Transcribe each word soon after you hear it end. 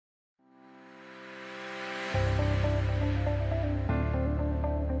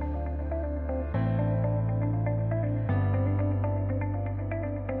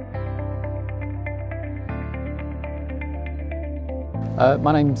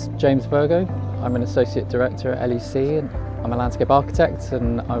My name's James Virgo. I'm an Associate Director at LEC and I'm a landscape architect,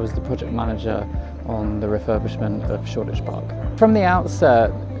 and I was the project manager on the refurbishment of Shoreditch Park. From the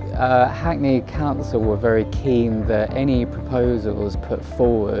outset, Hackney Council were very keen that any proposals put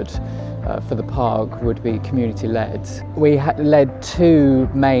forward for the park would be community-led. We led two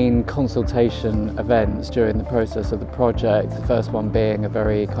main consultation events during the process of the project. The first one being a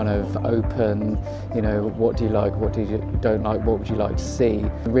very kind of open, what do you like, what do you don't like, what would you like to see?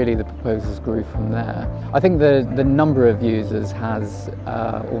 Really the proposals grew from there. I think the number of users has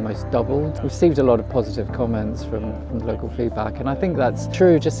almost doubled. We've received a lot of positive comments from local feedback, and I think that's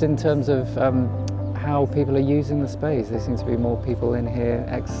true just in terms of how people are using the space. There seems to be more people in here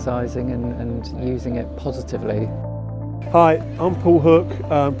exercising and using it positively. Hi, I'm Paul Hook,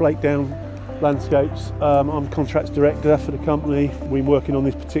 Blakedown Landscapes. I'm Contracts Director for the company. We're working on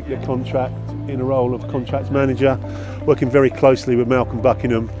this particular contract in a role of Contracts Manager, working very closely with Malcolm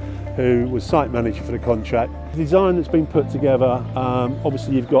Buckingham, who was Site Manager for the contract. The design that's been put together,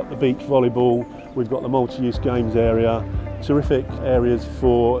 obviously you've got the beach volleyball, we've got the multi-use games area, terrific areas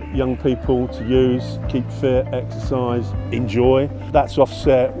for young people to use, keep fit, exercise, enjoy. That's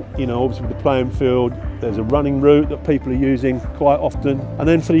offset, obviously with the playing field. There's a running route that people are using quite often. And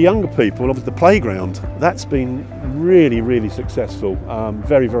then for the younger people, obviously the playground, that's been really, really successful,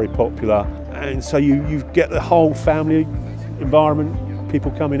 very, very popular. And so you get the whole family environment, people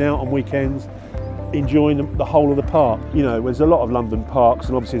coming out on weekends, enjoying the whole of the park. There's a lot of London parks,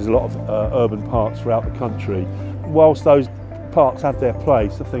 and obviously there's a lot of urban parks throughout the country. Whilst those parks have their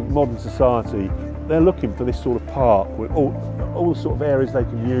place, I think modern society, they're looking for this sort of park with all sort of areas they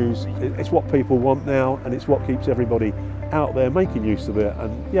can use. It's what people want now, and it's what keeps everybody out there making use of it,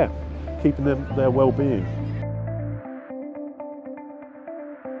 and yeah, keeping their well-being.